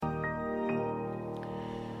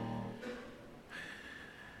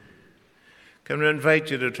Can I invite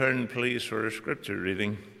you to turn, please, for a scripture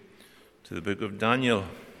reading to the book of Daniel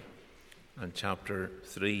and chapter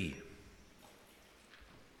 3.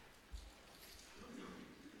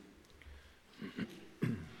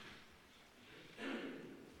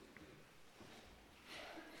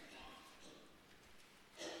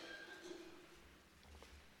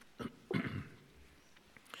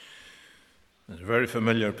 It's a very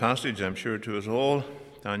familiar passage, I'm sure, to us all.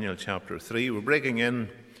 Daniel chapter 3. We're breaking in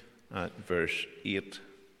at verse 8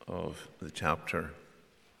 of the chapter.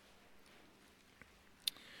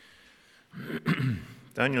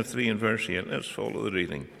 Daniel 3 and verse 8. Let's follow the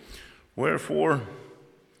reading. Wherefore,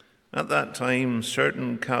 at that time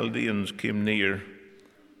certain Chaldeans came near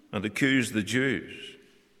and accused the Jews.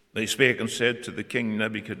 They spake and said to the king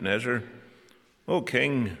Nebuchadnezzar, O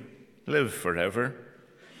king, live forever.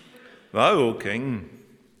 Thou, O king,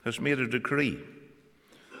 hast made a decree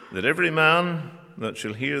that every man that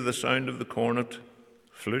shall hear the sound of the cornet,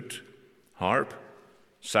 flute, harp,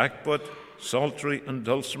 sackbut, psaltery, and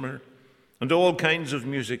dulcimer, and all kinds of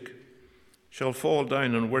music, shall fall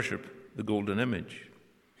down and worship the golden image.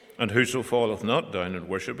 And whoso falleth not down and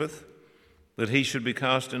worshippeth, that he should be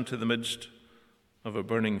cast into the midst of a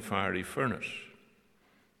burning fiery furnace.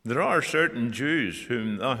 There are certain Jews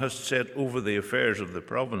whom thou hast set over the affairs of the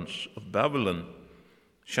province of Babylon,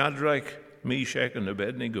 Shadrach, Meshach, and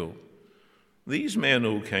Abednego. These men,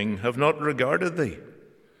 O king, have not regarded thee.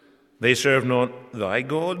 They serve not thy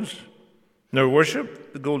gods, nor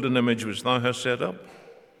worship the golden image which thou hast set up.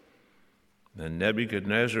 Then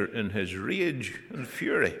Nebuchadnezzar, in his rage and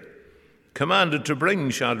fury, commanded to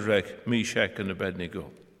bring Shadrach, Meshach, and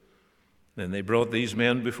Abednego. Then they brought these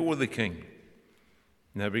men before the king.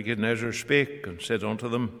 Nebuchadnezzar spake and said unto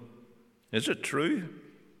them, Is it true,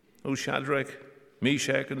 O Shadrach,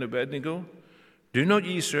 Meshach, and Abednego? Do not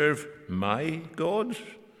ye serve my gods,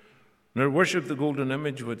 nor worship the golden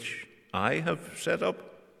image which I have set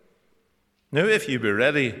up? Now if ye be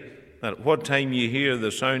ready, at what time ye hear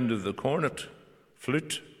the sound of the cornet,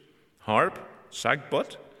 flute, harp,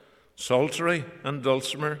 sackbut, psaltery, and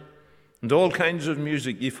dulcimer, and all kinds of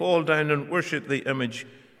music, ye fall down and worship the image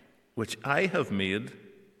which I have made,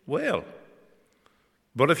 well.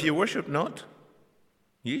 But if ye worship not,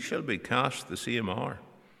 ye shall be cast the same hour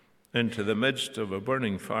into the midst of a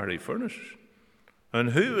burning fiery furnace.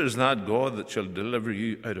 And who is that God that shall deliver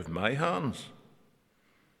you out of my hands?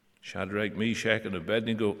 Shadrach, Meshach, and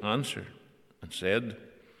Abednego answered and said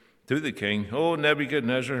to the king, O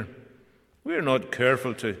Nebuchadnezzar, we are not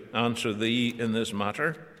careful to answer thee in this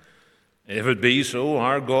matter. If it be so,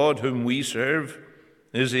 our God whom we serve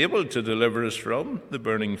is able to deliver us from the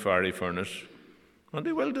burning fiery furnace, and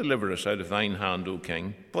he will deliver us out of thine hand, O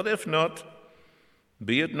king. But if not,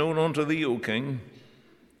 be it known unto thee, O king,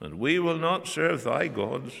 that we will not serve thy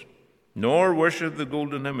gods, nor worship the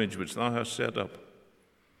golden image which thou hast set up.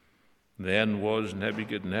 Then was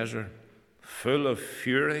Nebuchadnezzar full of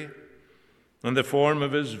fury, and the form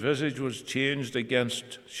of his visage was changed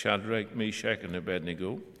against Shadrach, Meshach, and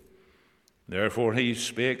Abednego. Therefore he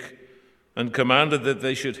spake and commanded that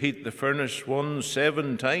they should heat the furnace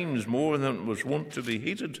 7 times more than it was wont to be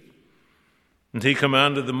heated. And he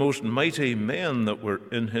commanded the most mighty men that were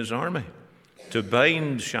in his army to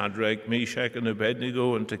bind Shadrach, Meshach, and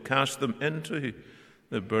Abednego and to cast them into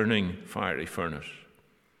the burning fiery furnace.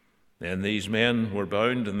 Then these men were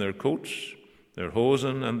bound in their coats, their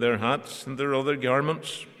hosen, and their hats, and their other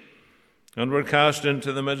garments, and were cast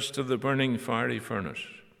into the midst of the burning fiery furnace.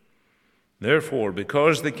 Therefore,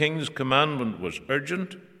 because the king's commandment was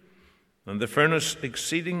urgent, and the furnace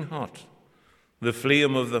exceeding hot, the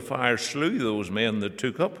flame of the fire slew those men that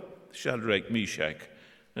took up Shadrach, Meshach,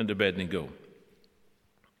 and Abednego.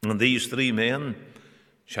 And these 3 men,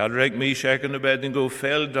 Shadrach, Meshach, and Abednego,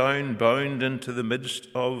 fell down bound into the midst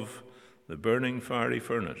of the burning fiery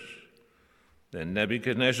furnace. Then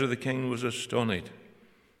Nebuchadnezzar the king was astonished,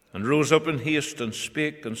 and rose up in haste, and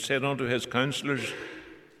spake, and said unto his counselors,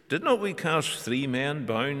 Did not we cast 3 men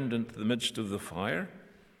bound into the midst of the fire?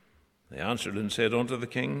 They answered and said unto the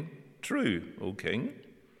king, True, O king.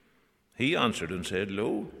 He answered and said,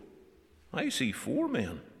 Lo, I see 4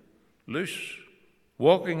 men, loose,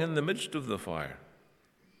 walking in the midst of the fire,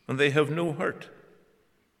 and they have no hurt.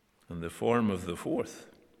 And the form of the 4th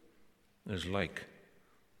is like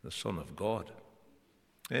the Son of God.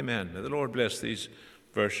 Amen. May the Lord bless these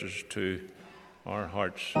verses to our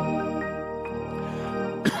hearts. I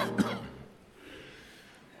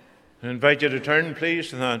invite you to turn, please,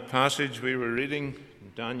 to that passage we were reading,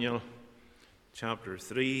 Daniel chapter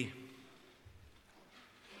 3.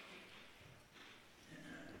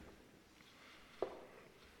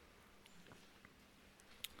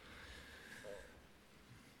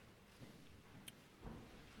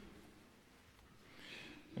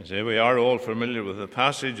 say we are all familiar with the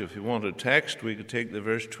passage. If you want a text, we could take the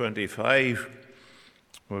verse 25,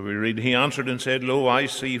 where we read, "He answered and said, Lo, I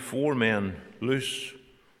see 4 men loose,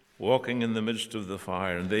 walking in the midst of the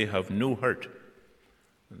fire, and they have no hurt.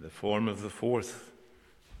 And the form of the 4th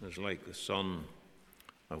is like the Son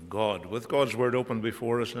of God." With God's word open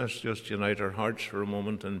before us, let's just unite our hearts for a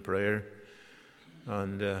moment in prayer.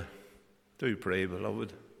 And do pray,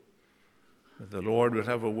 beloved, that the Lord would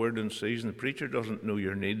have a word in season. The preacher doesn't know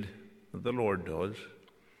your need, but the Lord does.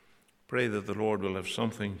 Pray that the Lord will have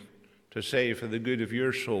something to say for the good of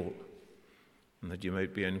your soul, and that you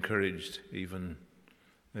might be encouraged even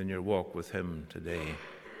in your walk with him today.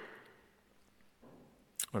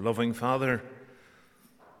 Our loving Father,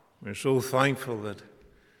 we're so thankful that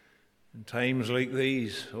in times like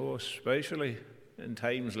these, especially in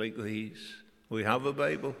times like these, we have a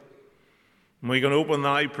Bible. And we can open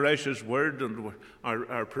thy precious word, and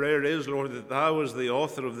our prayer is, Lord, that thou as the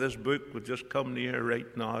author of this book would just come near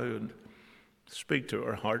right now and speak to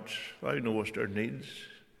our hearts. Thou knowest our needs.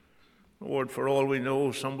 Lord, for all we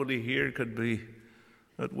know, somebody here could be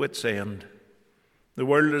at wit's end. The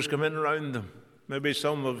world has come in around them. Maybe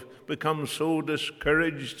some have become so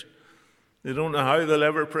discouraged they don't know how they'll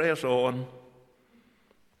ever press on.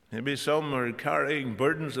 Maybe some are carrying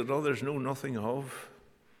burdens that others know nothing of.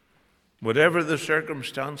 Whatever the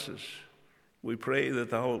circumstances, we pray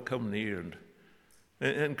that thou wilt come near and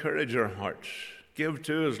encourage our hearts. Give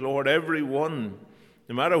to us, Lord, every one,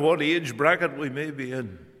 no matter what age bracket we may be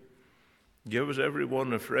in. Give us every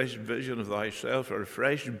one a fresh vision of thyself, or a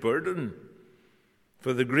fresh burden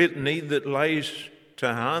for the great need that lies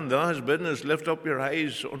to hand. Thou hast bidden us, lift up your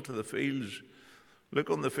eyes unto the fields.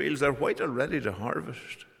 Look on the fields, they're white and ready to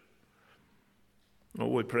harvest. Oh,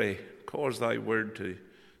 we pray, cause thy word to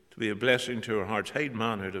be a blessing to our hearts. Hide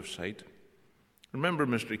man out of sight. Remember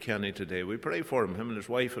Mr. Kenny today. We pray for him and his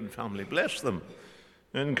wife and family. Bless them,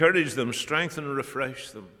 encourage them, strengthen and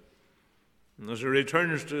refresh them. And as he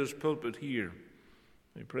returns to his pulpit here,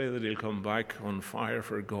 we pray that he'll come back on fire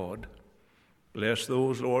for God. Bless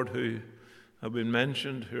those, Lord, who have been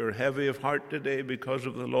mentioned, who are heavy of heart today because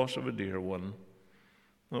of the loss of a dear one.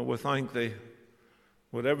 Oh, we thank thee.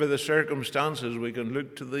 Whatever the circumstances, we can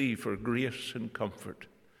look to thee for grace and comfort.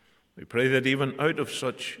 We pray that even out of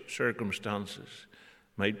such circumstances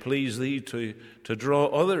might please thee to draw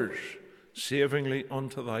others savingly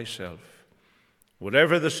unto thyself.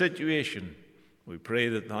 Whatever the situation, we pray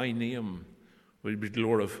that thy name will be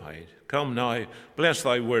glorified. Come now, bless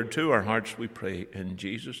thy word to our hearts, we pray in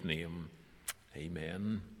Jesus' name.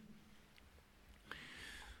 Amen.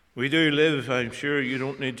 We do live, I'm sure you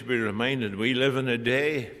don't need to be reminded, we live in a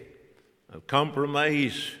day of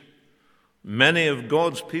compromise. Many of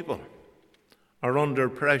God's people are under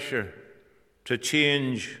pressure to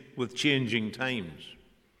change with changing times.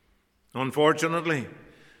 Unfortunately,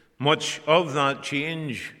 much of that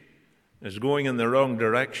change is going in the wrong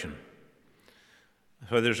direction.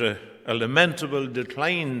 So there's a lamentable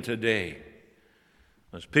decline today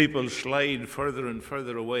as people slide further and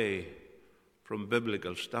further away from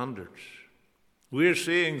biblical standards. We're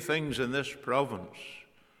seeing things in this province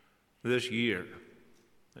this year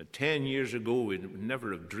that 10 years ago we would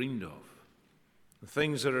never have dreamed of. The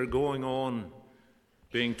things that are going on,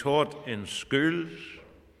 being taught in schools,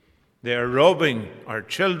 they are robbing our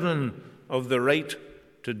children of the right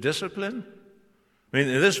to discipline. I mean,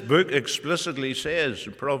 this book explicitly says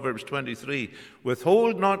in Proverbs 23,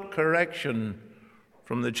 "Withhold not correction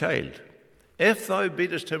from the child. If thou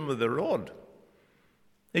beatest him with the rod,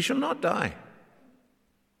 he shall not die."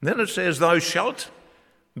 Then it says, "Thou shalt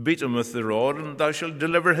beat him with the rod, and thou shalt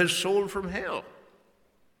deliver his soul from hell."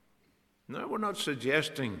 Now, we're not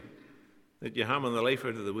suggesting that you hammer the life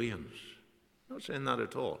out of the weans. I'm not saying that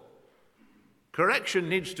at all. Correction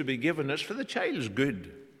needs to be given. It's for the child's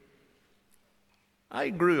good. I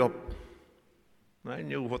grew up, I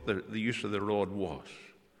knew what the use of the rod was.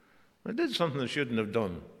 I did something I shouldn't have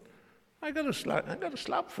done. I got a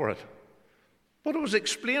slap for it. But it was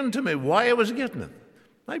explained to me why I was getting it.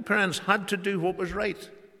 My parents had to do what was right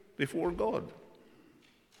before God.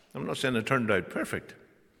 I'm not saying it turned out perfect,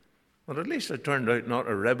 but at least it turned out not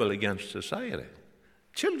a rebel against society.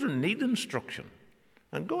 Children need instruction,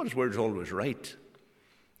 and God's word's always right.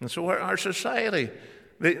 And so our society,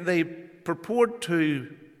 they purport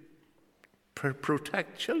to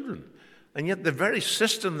protect children, and yet the very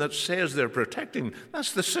system that says they're protecting,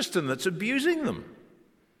 that's the system that's abusing them.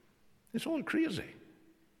 It's all crazy.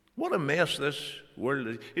 What a mess this world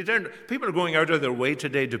is. People are going out of their way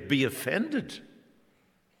today to be offended.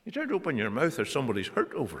 You don't open your mouth or somebody's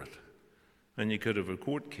hurt over it, and you could have a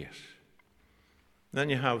court case. Then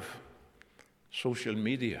you have social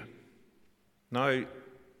media. Now,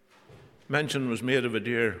 mention was made of a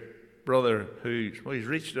dear brother he's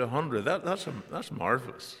reached 100. That's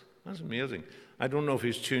marvelous. That's amazing. I don't know if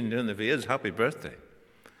he's tuned in. If he is, happy birthday.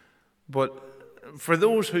 But for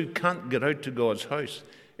those who can't get out to God's house,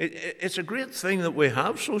 it's a great thing that we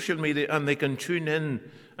have social media and they can tune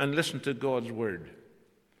in and listen to God's word.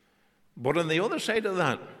 But on the other side of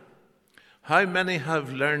that, how many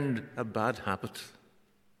have learned a bad habit?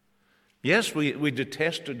 Yes, we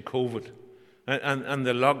detested COVID and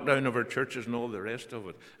the lockdown of our churches and all the rest of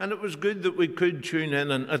it. And it was good that we could tune in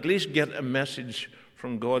and at least get a message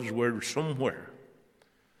from God's word somewhere.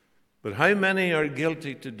 But how many are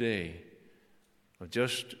guilty today of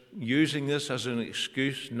just using this as an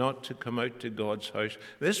excuse not to come out to God's house?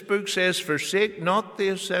 This book says, forsake not the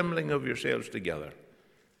assembling of yourselves together,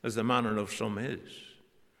 as the manner of some is.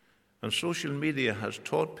 And social media has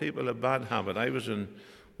taught people a bad habit. I was in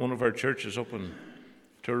one of our churches up in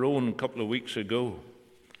Tyrone a couple of weeks ago,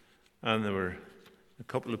 and there were a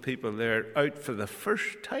couple of people there out for the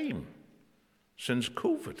first time since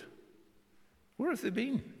COVID. Where have they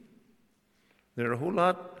been? There are a whole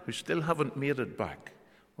lot who still haven't made it back.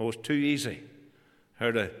 Oh, it's too easy.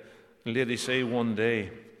 Heard a lady say one day,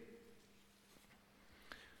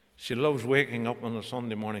 she loves waking up on a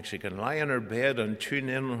Sunday morning. She can lie in her bed and tune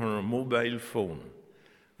in on her mobile phone,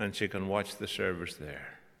 and she can watch the service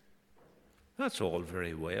there. That's all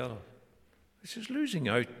very well. It's just losing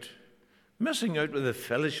out, missing out with the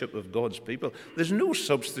fellowship of God's people. There's no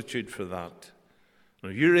substitute for that.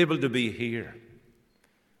 If you're able to be here,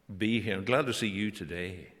 be here. I'm glad to see you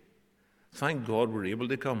today. Thank God we're able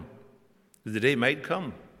to come. The day might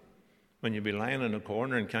come when you'll be lying in a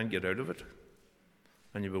corner and can't get out of it,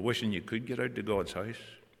 and you'll be wishing you could get out to God's house.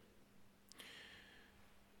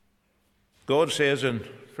 God says in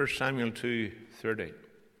 1 Samuel 2:30,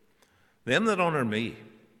 them that honour me,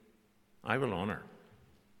 I will honour,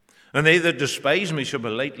 and they that despise me shall be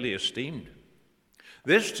lightly esteemed.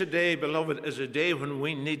 This today, beloved, is a day when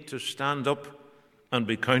we need to stand up and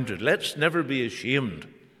be counted. Let's never be ashamed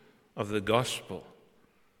of the gospel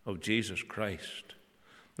of Jesus Christ.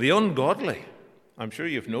 The ungodly, I'm sure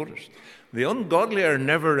you've noticed, the ungodly are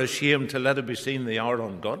never ashamed to let it be seen they are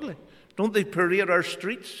ungodly. Don't they parade our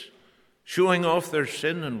streets, showing off their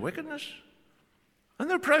sin and wickedness? And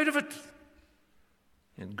they're proud of it.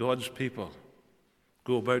 And God's people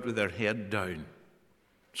go about with their head down.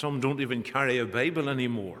 Some don't even carry a Bible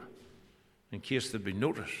anymore in case they'd be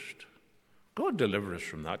noticed. God deliver us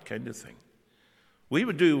from that kind of thing. We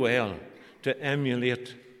would do well to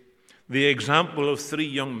emulate the example of three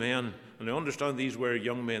young men. And I understand these were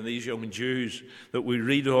young men, these young Jews that we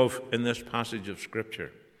read of in this passage of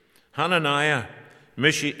Scripture. Hananiah,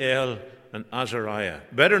 Mishael, and Azariah,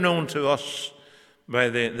 better known to us by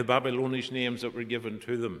the Babylonish names that were given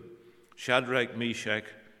to them: Shadrach, Meshach,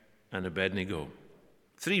 and Abednego.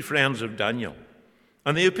 Three friends of Daniel.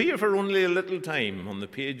 And they appear for only a little time on the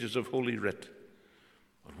pages of Holy Writ.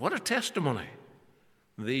 But what a testimony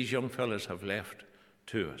these young fellows have left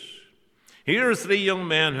to us. Here are three young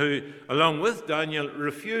men who, along with Daniel,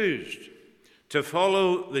 refused to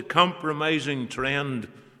follow the compromising trend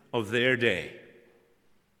of their day.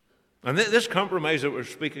 And this compromise that we're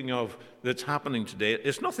speaking of that's happening today,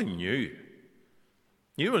 it's nothing new.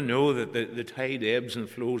 You will know that the tide ebbs and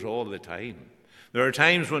flows all the time. There are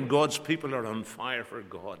times when God's people are on fire for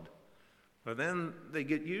God. But then they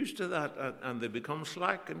get used to that and they become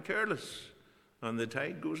slack and careless. And the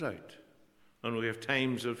tide goes out. And we have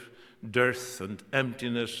times of dearth and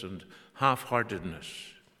emptiness and half-heartedness.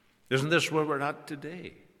 Isn't this where we're at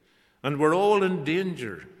today? And we're all in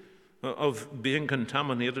danger of being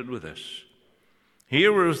contaminated with this.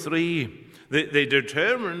 Here were three. They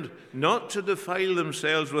determined not to defile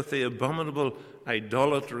themselves with the abominable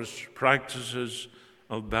idolatrous practices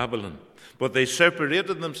of Babylon, but they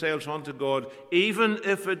separated themselves unto God, even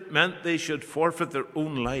if it meant they should forfeit their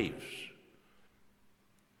own lives.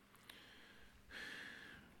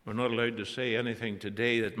 We're not allowed to say anything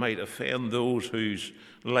today that might offend those whose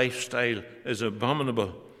lifestyle is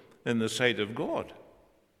abominable in the sight of God.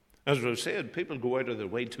 As we've said, people go out of their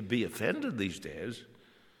way to be offended these days.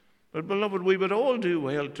 But, beloved, we would all do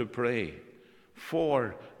well to pray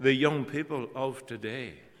for the young people of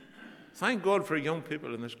today. Thank God for young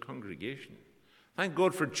people in this congregation. Thank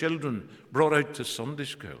God for children brought out to Sunday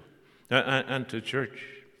school and to church.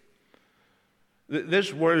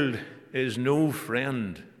 This world is no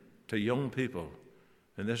friend to young people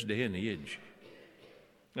in this day and age.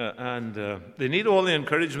 And they need all the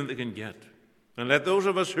encouragement they can get. And let those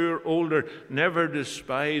of us who are older never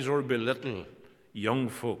despise or belittle young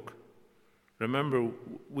folk. Remember,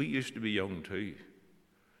 we used to be young too.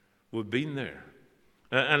 We've been there.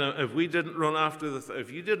 And if we didn't run after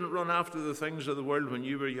if you didn't run after the things of the world when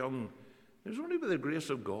you were young, it was only by the grace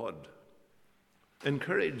of God.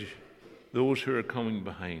 Encourage those who are coming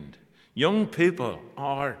behind. Young people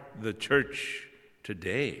are the church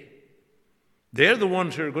today. They're the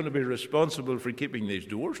ones who are going to be responsible for keeping these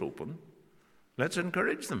doors open. Let's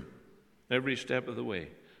encourage them every step of the way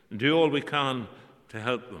and do all we can to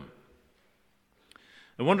help them.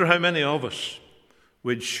 I wonder how many of us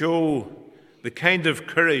would show the kind of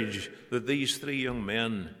courage that these three young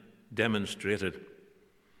men demonstrated.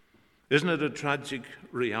 Isn't it a tragic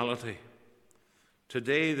reality?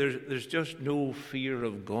 Today there's just no fear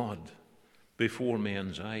of God before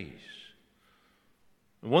men's eyes.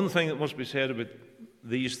 One thing that must be said about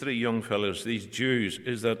these three young fellows, these Jews,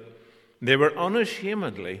 is that they were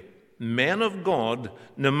unashamedly men of God,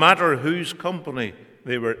 no matter whose company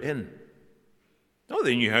they were in. Oh,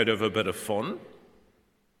 they knew how to have a bit of fun,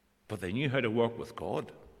 but they knew how to walk with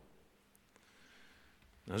God.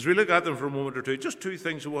 As we look at them for a moment or two, just two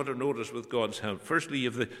things we want to notice with God's help. Firstly,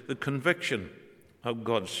 you have the conviction of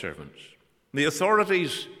God's servants. The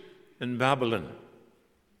authorities in Babylon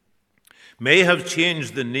may have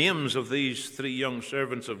changed the names of these three young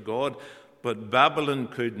servants of God, but Babylon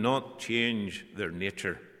could not change their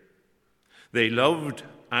nature. They loved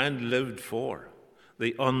and lived for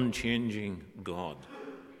the unchanging God.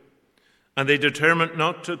 And they determined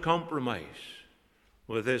not to compromise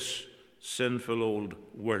with this sinful old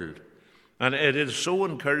world. And it is so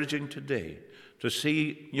encouraging today to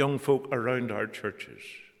see young folk around our churches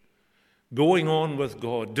going on with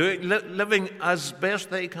God, living as best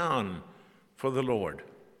they can for the Lord.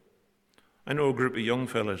 I know a group of young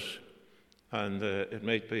fellas, and it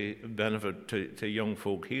might be a benefit to young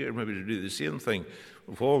folk here maybe to do the same thing.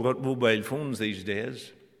 We've all got mobile phones these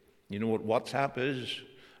days. You know what WhatsApp is?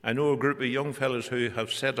 I know a group of young fellas who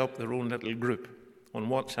have set up their own little group on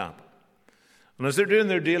WhatsApp. And as they're doing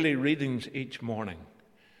their daily readings each morning,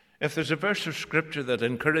 if there's a verse of Scripture that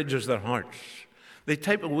encourages their hearts, they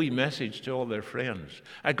type a wee message to all their friends.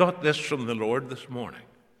 I got this from the Lord this morning.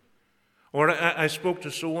 Or I spoke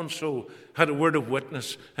to so-and-so, had a word of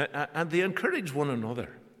witness, and they encourage one another.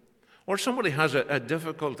 Or somebody has a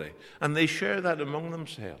difficulty, and they share that among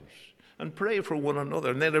themselves and pray for one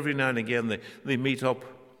another. And then every now and again they meet up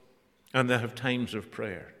and they have times of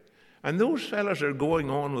prayer. And those fellas are going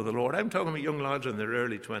on with the Lord. I'm talking about young lads in their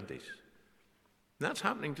early 20s. That's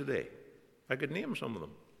happening today. I could name some of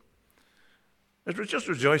them. It just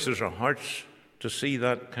rejoices our hearts to see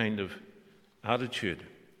that kind of attitude.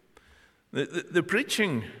 The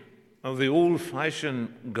preaching of the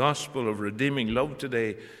old-fashioned gospel of redeeming love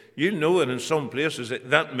today, you know that in some places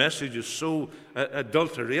that message is so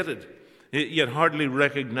adulterated, you'd hardly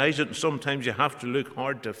recognize it, and sometimes you have to look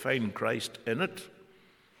hard to find Christ in it.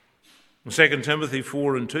 2 Timothy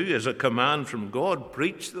 4:2 is a command from God: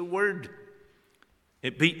 preach the word.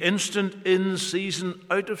 It be instant in season,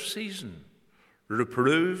 out of season.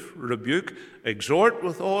 Reprove, rebuke, exhort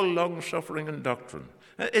with all long-suffering and doctrine.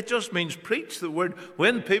 It just means preach the word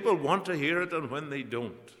when people want to hear it and when they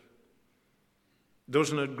don't.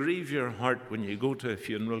 Doesn't it grieve your heart when you go to a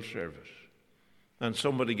funeral service and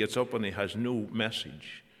somebody gets up and he has no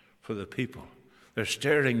message for the people? They're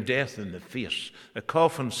staring death in the face, a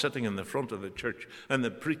coffin sitting in the front of the church, and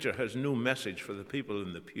the preacher has no message for the people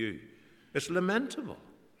in the pew. It's lamentable.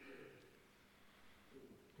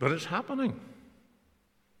 But it's happening.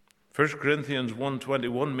 1 Corinthians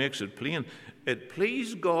 1:21 makes it plain. It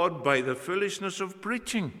pleased God by the foolishness of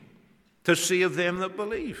preaching to save them that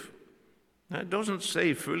believe. Now, it doesn't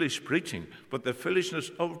say foolish preaching, but the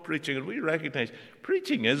foolishness of preaching. And we recognize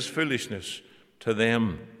preaching is foolishness to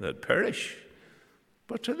them that perish.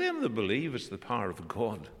 But to them that believe, it's the power of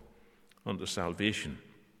God unto salvation.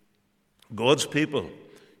 God's people,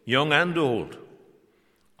 young and old,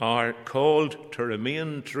 are called to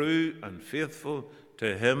remain true and faithful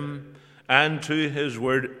to Him and to His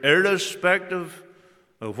word, irrespective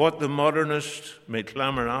of what the modernist may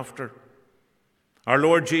clamour after. Our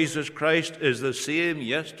Lord Jesus Christ is the same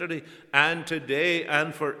yesterday and today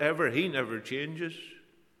and forever. He never changes.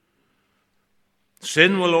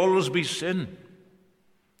 Sin will always be sin.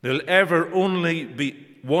 There'll ever only be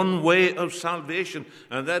one way of salvation,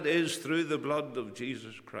 and that is through the blood of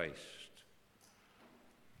Jesus Christ.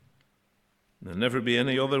 There'll never be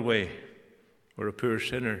any other way for a poor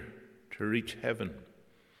sinner to reach heaven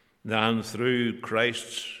than through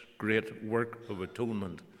Christ's great work of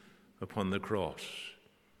atonement upon the cross.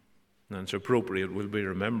 And it's appropriate we'll be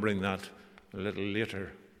remembering that a little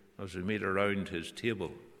later as we meet around His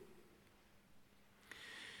table.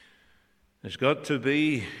 There's got to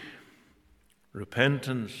be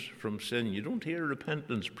repentance from sin. You don't hear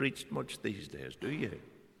repentance preached much these days, do you?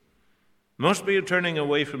 Must be a turning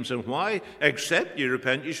away from sin. Why? Except you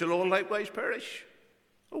repent, you shall all likewise perish.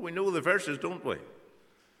 Oh, we know the verses, don't we?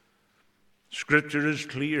 Scripture is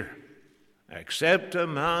clear. Except a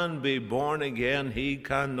man be born again, he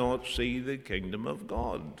cannot see the kingdom of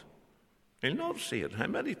God. He'll not see it. How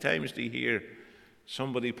many times do you hear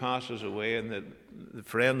somebody passes away and the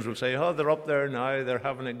friends will say, oh, they're up there now, they're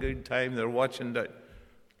having a good time, they're watching that.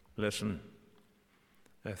 Listen,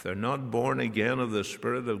 if they're not born again of the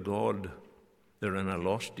Spirit of God, they're in a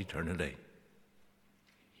lost eternity.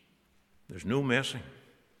 There's no messing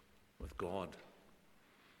with God.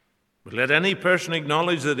 But let any person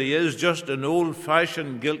acknowledge that he is just an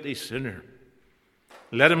old-fashioned guilty sinner.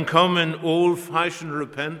 Let him come in old-fashioned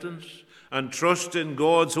repentance and trust in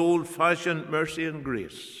God's old-fashioned mercy and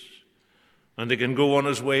grace. And he can go on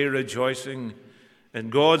his way rejoicing in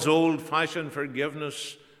God's old-fashioned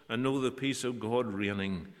forgiveness and know the peace of God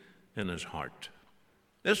reigning in his heart.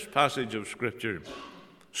 This passage of Scripture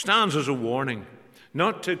stands as a warning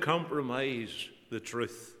not to compromise the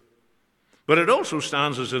truth. But it also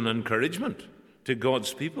stands as an encouragement to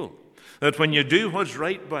God's people that when you do what's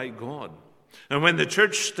right by God, and when the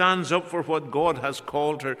church stands up for what God has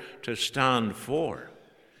called her to stand for,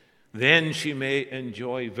 then she may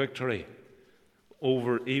enjoy victory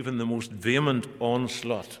over even the most vehement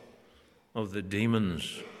onslaught of the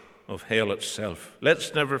demons of hell itself.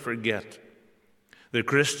 Let's never forget, the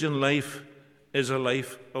Christian life is a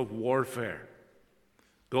life of warfare.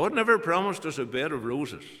 God never promised us a bed of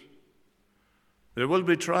roses. There will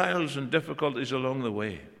be trials and difficulties along the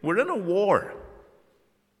way. We're in a war.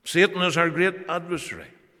 Satan is our great adversary.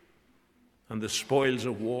 And the spoils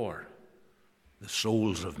of war, the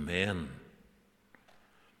souls of men.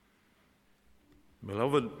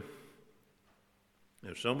 Beloved,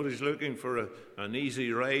 if somebody's looking for an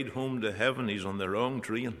easy ride home to heaven, he's on the wrong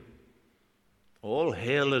train. All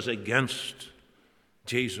hell is against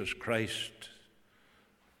Jesus Christ.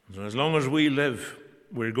 And as long as we live,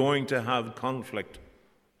 we're going to have conflict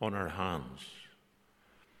on our hands.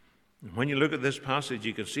 And when you look at this passage,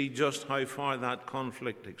 you can see just how far that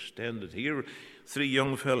conflict extended. Here, three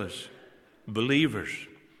young fellas, believers,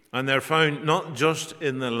 and they're found not just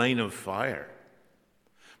in the line of fire,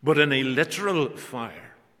 but in a literal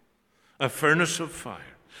fire, a furnace of fire.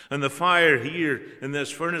 And the fire here in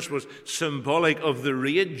this furnace was symbolic of the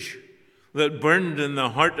rage that burned in the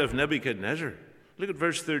heart of Nebuchadnezzar. Look at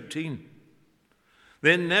verse 13.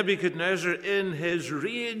 Then Nebuchadnezzar, in his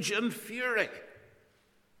rage and fury,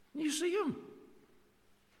 you see him,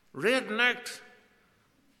 red-necked,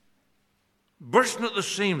 bursting at the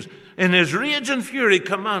seams, in his rage and fury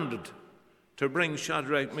commanded to bring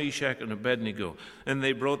Shadrach, Meshach, and Abednego. And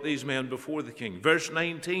they brought these men before the king. Verse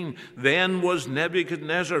 19, then was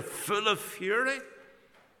Nebuchadnezzar full of fury,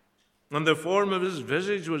 and the form of his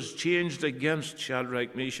visage was changed against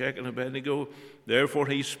Shadrach, Meshach, and Abednego. Therefore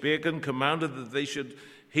he spake and commanded that they should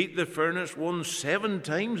heat the furnace 7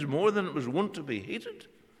 times more than it was wont to be heated.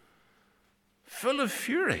 Full of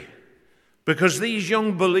fury, because these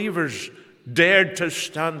young believers dared to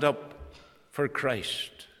stand up for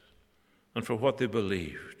Christ and for what they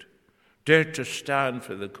believed, dared to stand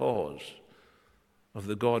for the cause of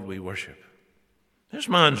the God we worship. This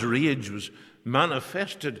man's rage was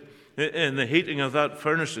manifested in the heating of that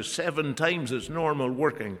furnace to 7 times its normal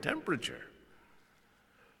working temperature.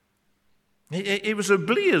 He was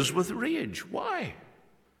ablaze with rage. Why?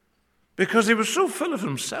 Because he was so full of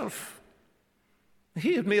himself.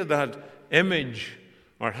 He had made that image,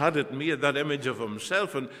 or had it made that image of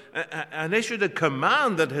himself, and issued a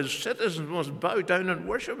command that his citizens must bow down and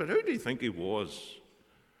worship it. Who do you think he was?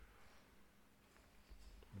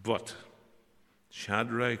 But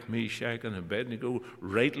Shadrach, Meshach, and Abednego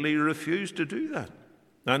rightly refused to do that,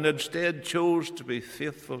 and instead chose to be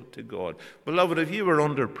faithful to God. Beloved, if you were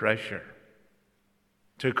under pressure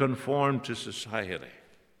to conform to society,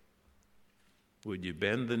 would you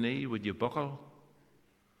bend the knee? Would you buckle?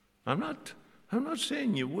 I'm not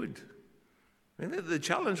saying you would. I mean, the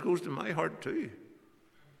challenge goes to my heart too.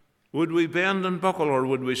 Would we bend and buckle, or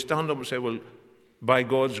would we stand up and say, well, by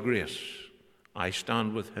God's grace, I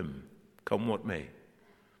stand with him, come what may?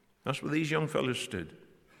 That's where these young fellows stood.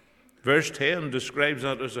 Verse 10 describes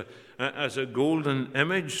that as a golden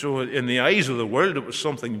image, so in the eyes of the world it was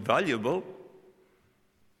something valuable.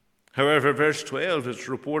 However, verse 12, it's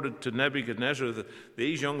reported to Nebuchadnezzar that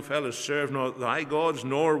these young fellows serve not thy gods,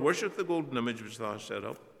 nor worship the golden image which thou hast set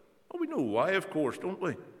up. Oh, we know why, of course, don't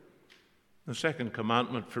we? The second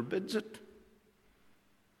commandment forbids it.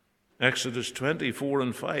 Exodus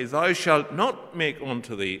 24:5, thou shalt not make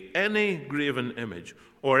unto thee any graven image,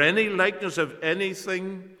 or any likeness of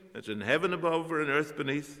anything that's in heaven above, or in earth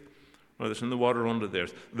beneath, or that's in the water under the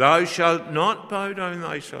earth. Thou shalt not bow down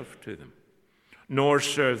thyself to them, nor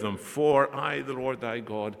serve them, for I, the Lord thy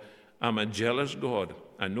God, am a jealous God.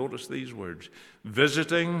 And notice these words,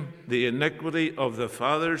 visiting the iniquity of the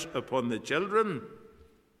fathers upon the children,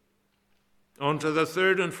 unto the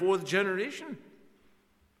third and fourth generation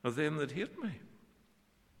of them that hate me.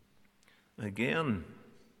 Again,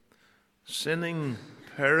 sinning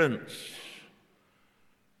parents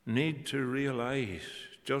need to realize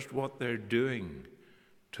just what they're doing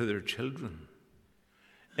to their children.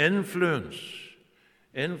 Influence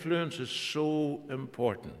is so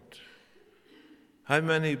important. How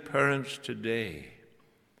many parents today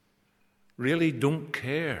really don't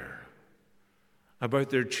care about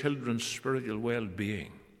their children's spiritual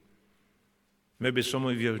well-being? Maybe some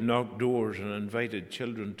of you have knocked doors and invited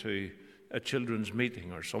children to a children's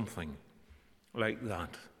meeting or something like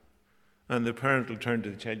that. And the parent will turn to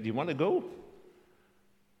the child, do you want to go?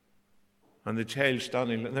 And the child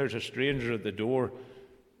standing, and there's a stranger at the door,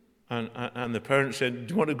 and the parent said,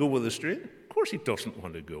 do you want to go with the stranger? Of course he doesn't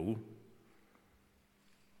want to go.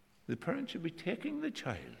 The parent should be taking the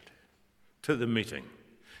child to the meeting,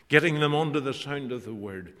 getting them under the sound of the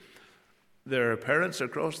word. There are parents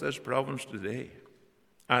across this province today,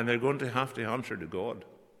 and they're going to have to answer to God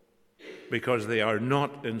because they are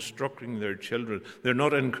not instructing their children. They're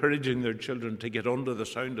not encouraging their children to get under the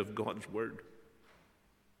sound of God's word.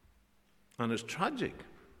 And it's tragic.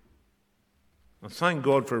 And thank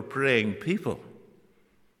God for praying people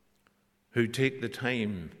who take the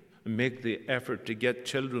time and make the effort to get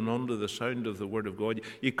children under the sound of the word of God.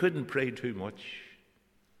 You couldn't pray too much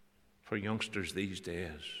for youngsters these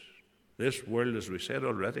days. This world, as we said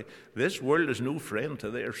already, this world is no friend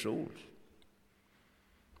to their souls.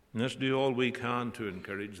 And let's do all we can to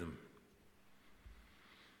encourage them.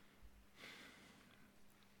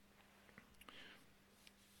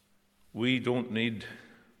 We don't need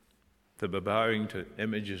to be bowing to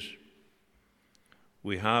images.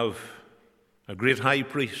 We have a great high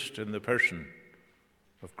priest in the person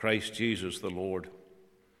of Christ Jesus the Lord.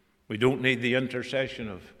 We don't need the intercession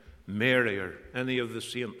of Mary or any of the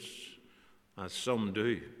saints, as some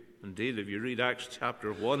do. Indeed, if you read Acts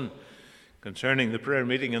chapter 1 concerning the prayer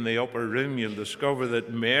meeting in the upper room, you'll discover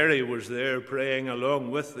that Mary was there praying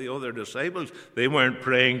along with the other disciples. They weren't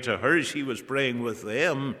praying to her, she was praying with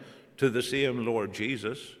them to the same Lord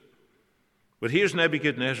Jesus. But here's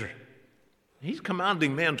Nebuchadnezzar. He's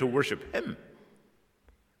commanding men to worship him.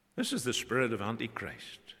 This is the spirit of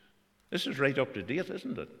Antichrist. This is right up to date,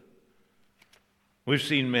 isn't it? We've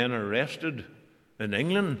seen men arrested in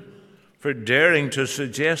England for daring to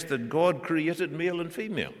suggest that God created male and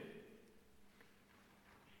female.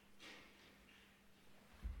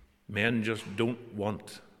 Men just don't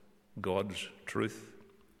want God's truth.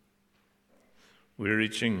 We're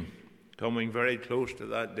coming very close to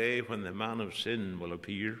that day when the man of sin will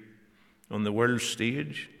appear on the world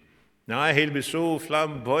stage. Now he'll be so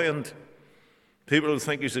flamboyant, people will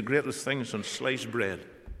think he's the greatest thing since sliced bread.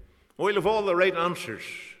 Oh, he'll have all the right answers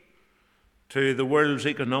to the world's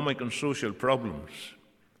economic and social problems.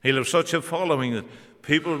 He'll have such a following that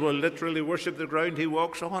people will literally worship the ground he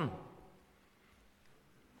walks on.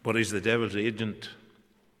 But he's the devil's agent.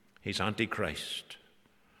 He's Antichrist.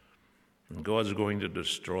 And God's going to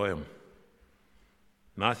destroy him.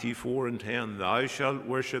 Matthew 4:10, thou shalt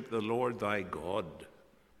worship the Lord thy God,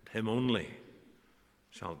 him only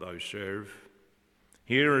shalt thou serve.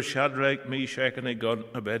 Here are Shadrach, Meshach, and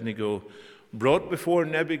Abednego brought before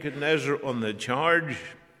Nebuchadnezzar on the charge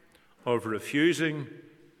of refusing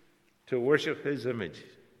to worship his image.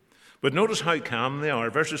 But notice how calm they are,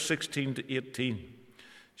 verses 16 to 18.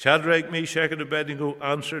 Shadrach, Meshach, and Abednego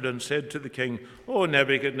answered and said to the king, O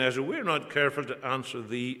Nebuchadnezzar, we're not careful to answer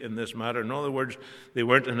thee in this matter. In other words, they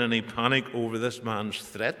weren't in any panic over this man's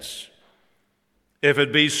threats. If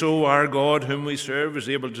it be so, our God, whom we serve, is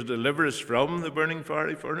able to deliver us from the burning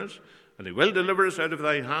fiery furnace, and he will deliver us out of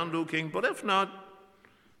thy hand, O king. But if not,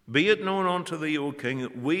 be it known unto thee, O king,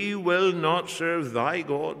 that we will not serve thy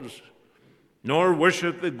gods, nor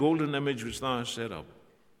worship the golden image which thou hast set up.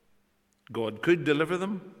 God could deliver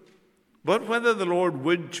them, but whether the Lord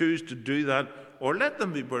would choose to do that or let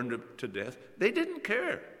them be burned to death, they didn't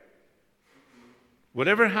care.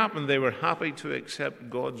 Whatever happened, they were happy to accept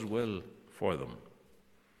God's will for them.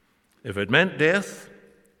 If it meant death,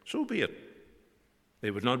 so be it. They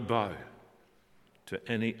would not bow to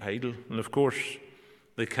any idol. And of course,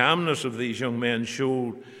 the calmness of these young men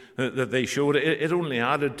showed it only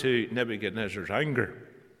added to Nebuchadnezzar's anger.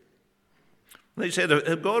 They said,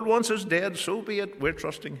 if God wants us dead, so be it. We're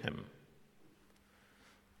trusting him.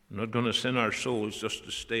 We're not going to sin our souls just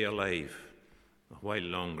to stay alive a while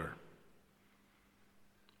longer.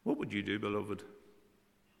 What would you do, beloved?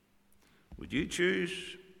 Would you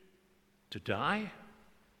choose to die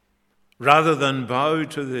rather than bow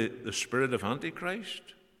to the spirit of Antichrist?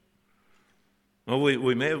 Well,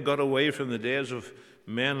 we may have got away from the days of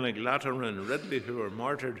men like Latimer and Ridley who were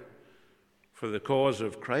martyred for the cause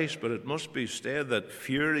of Christ, but it must be said that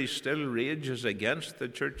fury still rages against the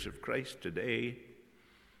Church of Christ today.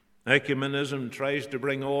 Ecumenism tries to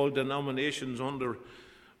bring all denominations under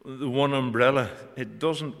the one umbrella. It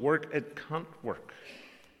doesn't work. It can't work.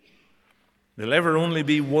 There'll ever only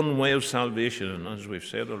be one way of salvation, and as we've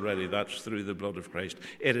said already, that's through the blood of Christ.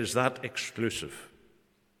 It is that exclusive.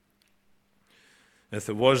 If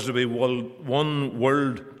there was to be one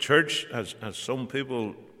world church, as some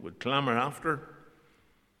people would clamour after,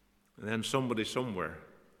 then somebody somewhere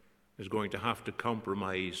is going to have to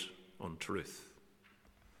compromise on truth.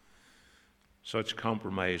 Such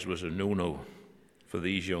compromise was a no-no for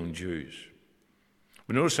these young Jews.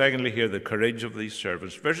 We know, secondly, here the courage of these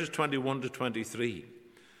servants. Verses 21 to 23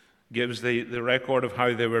 gives the record of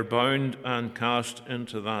how they were bound and cast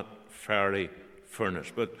into that fiery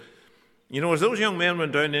furnace. But, as those young men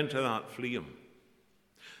went down into that flame,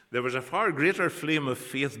 there was a far greater flame of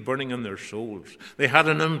faith burning in their souls. They had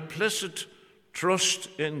an implicit trust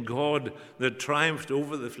in God that triumphed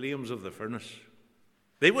over the flames of the furnace.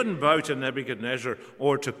 They wouldn't bow to Nebuchadnezzar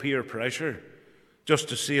or to peer pressure just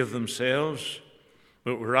to save themselves,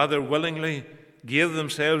 but rather willingly gave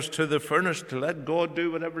themselves to the furnace to let God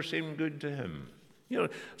do whatever seemed good to him.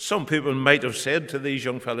 Some people might have said to these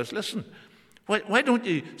young fellas, listen, why don't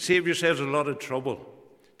you save yourselves a lot of trouble?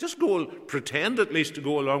 Just pretend at least to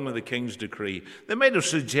go along with the king's decree. They might have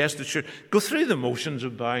suggested, sure, go through the motions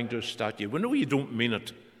of bowing to a statue. We know you don't mean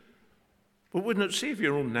it, but wouldn't it save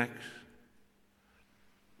your own necks?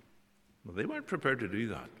 Well, they weren't prepared to do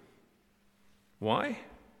that. Why?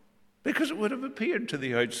 Because it would have appeared to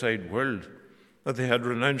the outside world that they had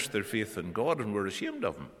renounced their faith in God and were ashamed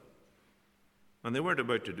of him. And they weren't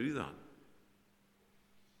about to do that.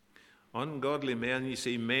 Ungodly men, you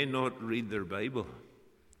see, may not read their Bible,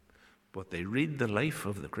 but they read the life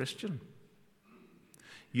of the Christian.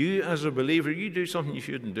 You, as a believer, you do something you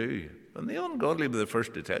shouldn't do, and the ungodly will be the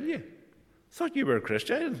first to tell you. Thought you were a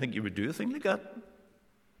Christian. I didn't think you would do a thing like that.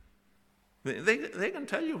 They can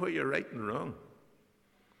tell you what you're right and wrong.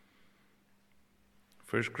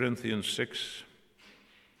 1 Corinthians 6,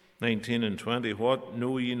 19 and 20, what,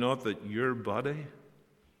 know ye not that your body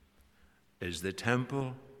is the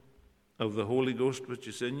temple of the Holy Ghost which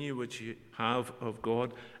is in you, which ye have of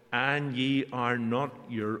God, and ye are not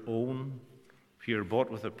your own, for you are bought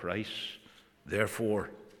with a price. Therefore,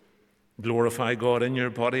 glorify God in your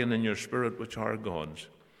body and in your spirit, which are God's.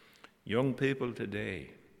 Young people today,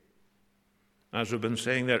 as we've been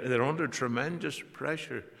saying, they're under tremendous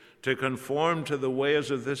pressure to conform to the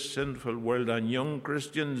ways of this sinful world, and young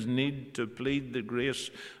Christians need to plead the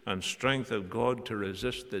grace and strength of God to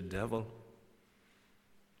resist the devil.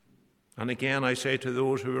 And again, I say to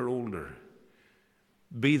those who are older,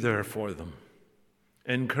 be there for them.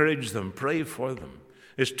 Encourage them. Pray for them.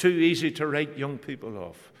 It's too easy to write young people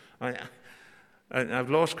off. I've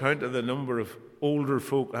lost count of the number of older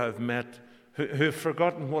folk I've met who've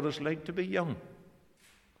forgotten what it's like to be young.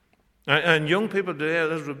 And young people today,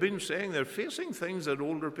 as we've been saying, they're facing things that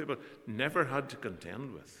older people never had to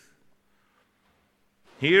contend with.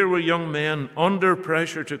 Here were young men under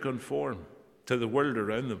pressure to conform to the world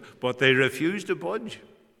around them, but they refused to budge.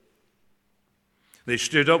 They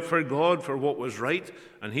stood up for God, for what was right,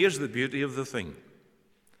 and here's the beauty of the thing.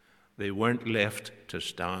 They weren't left to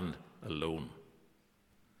stand alone.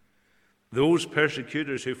 Those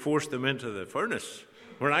persecutors who forced them into the furnace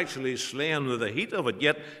were actually slain with the heat of it,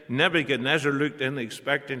 yet Nebuchadnezzar looked in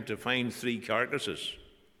expecting to find 3 carcasses.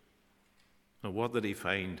 And what did he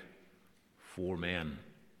find? 4 men.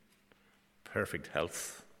 Perfect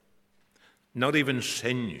health. Not even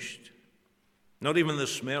singed. Not even the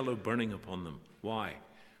smell of burning upon them. Why?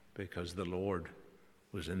 Because the Lord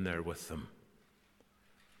was in there with them.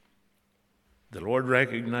 The Lord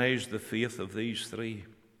recognized the faith of these 3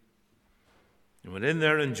 and went in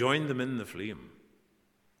there and joined them in the flame.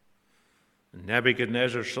 And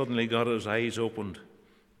Nebuchadnezzar suddenly got his eyes opened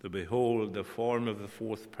to behold the form of the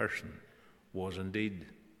 4th person was indeed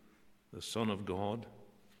the Son of God.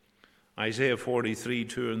 Isaiah 43,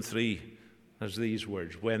 2 and 3 has these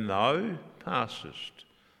words, when thou passest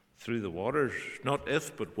through the waters, not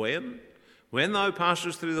if, but when thou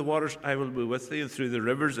passest through the waters, I will be with thee, and through the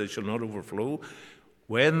rivers they shall not overflow.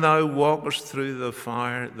 When thou walkest through the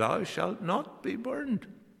fire, thou shalt not be burned,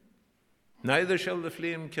 neither shall the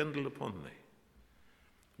flame kindle upon thee.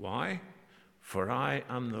 Why? For I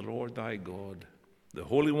am the Lord thy God, the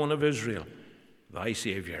Holy One of Israel, thy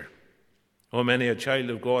Saviour. Oh, many a child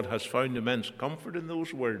of God has found immense comfort in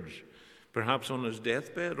those words, perhaps on his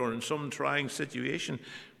deathbed or in some trying situation.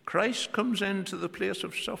 Christ comes into the place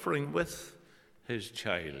of suffering with his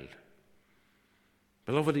child.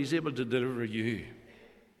 Beloved, he's able to deliver you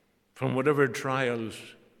from whatever trials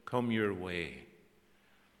come your way.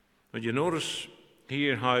 But you notice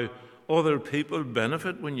here how other people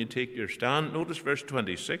benefit when you take your stand. Notice verse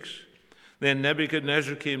 26. Then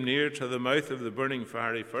Nebuchadnezzar came near to the mouth of the burning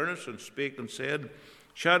fiery furnace and spake and said,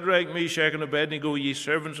 Shadrach, Meshach, and Abednego, ye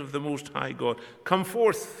servants of the Most High God, come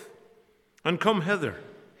forth and come hither.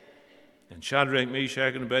 And Shadrach,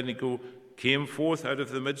 Meshach, and Abednego came forth out of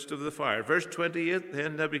the midst of the fire. Verse 28,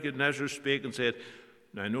 then Nebuchadnezzar spake and said,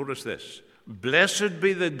 now notice this, blessed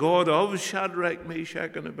be the God of Shadrach,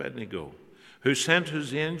 Meshach, and Abednego, who sent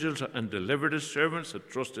his angels and delivered his servants that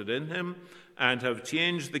trusted in him, and have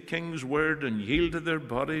changed the king's word and yielded their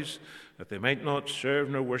bodies, that they might not serve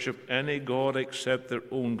nor worship any god except their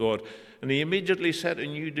own God. And he immediately set a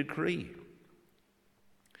new decree,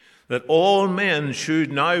 that all men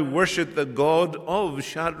should now worship the God of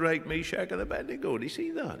Shadrach, Meshach, and Abednego. Do you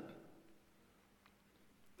see that?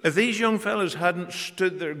 If these young fellows hadn't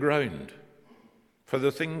stood their ground for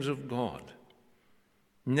the things of God,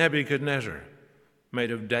 Nebuchadnezzar might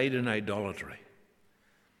have died in idolatry.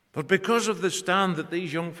 But because of the stand that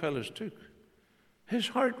these young fellows took, his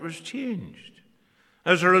heart was changed.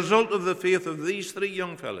 As a result of the faith of these three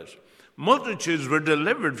young fellows, multitudes were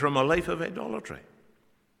delivered from a life of idolatry.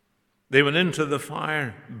 They went into the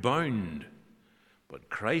fire bound, but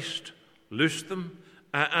Christ loosed them,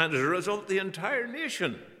 and as a result, the entire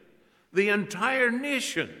nation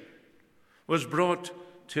was brought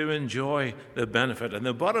to enjoy the benefit. And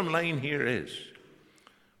the bottom line here is,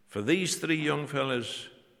 for these three young fellows,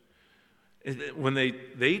 when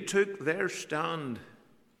they took their stand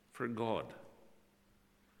for God,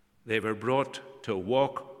 they were brought to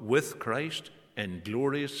walk with Christ in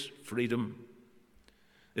glorious freedom.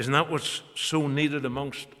 Isn't that what's so needed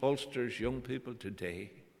amongst Ulster's young people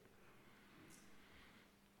today?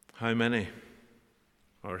 How many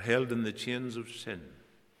are held in the chains of sin?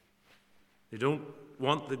 They don't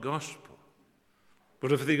want the gospel.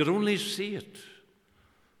 But if they could only see it,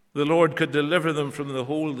 the Lord could deliver them from the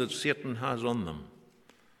hold that Satan has on them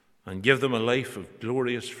and give them a life of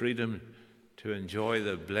glorious freedom to enjoy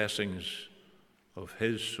the blessings of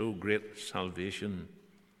his so great salvation.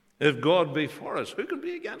 If God be for us, who can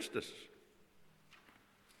be against us?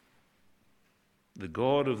 The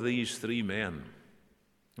God of these three men,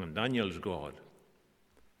 and Daniel's God,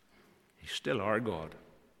 he's still our God,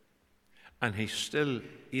 and he's still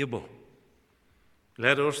able.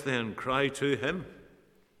 Let us then cry to him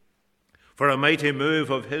for a mighty move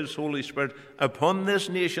of his Holy Spirit upon this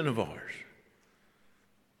nation of ours,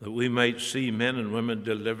 that we might see men and women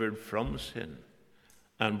delivered from sin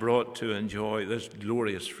and brought to enjoy this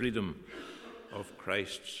glorious freedom of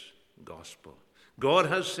Christ's gospel. God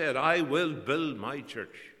has said, I will build my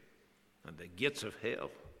church, and the gates of hell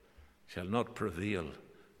shall not prevail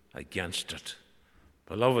against it.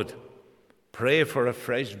 Beloved, pray for a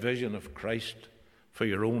fresh vision of Christ for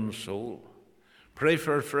your own soul. Pray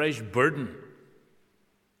for a fresh burden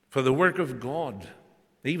for the work of God,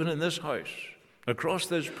 even in this house, across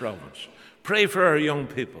this province. Pray for our young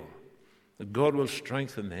people, that God will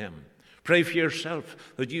strengthen them. Pray for yourself,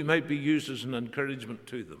 that you might be used as an encouragement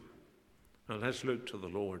to them. Now let's look to the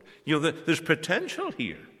Lord. You know, there's potential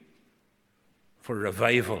here for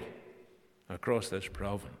revival across this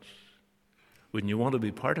province. Wouldn't you want to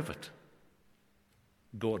be part of it?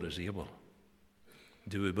 God is able.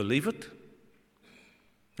 Do we believe it?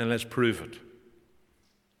 Then let's prove it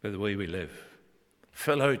by the way we live.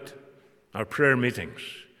 Fill out our prayer meetings.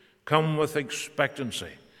 Come with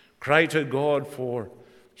expectancy. Cry to God for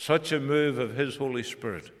such a move of his Holy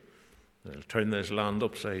Spirit that will turn this land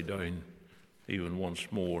upside down even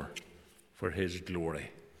once more for his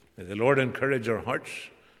glory. May the Lord encourage our hearts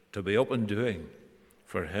to be up and doing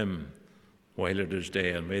for him while it is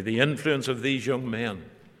day. And may the influence of these young men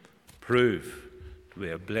prove to be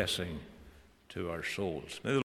a blessing to our souls. May the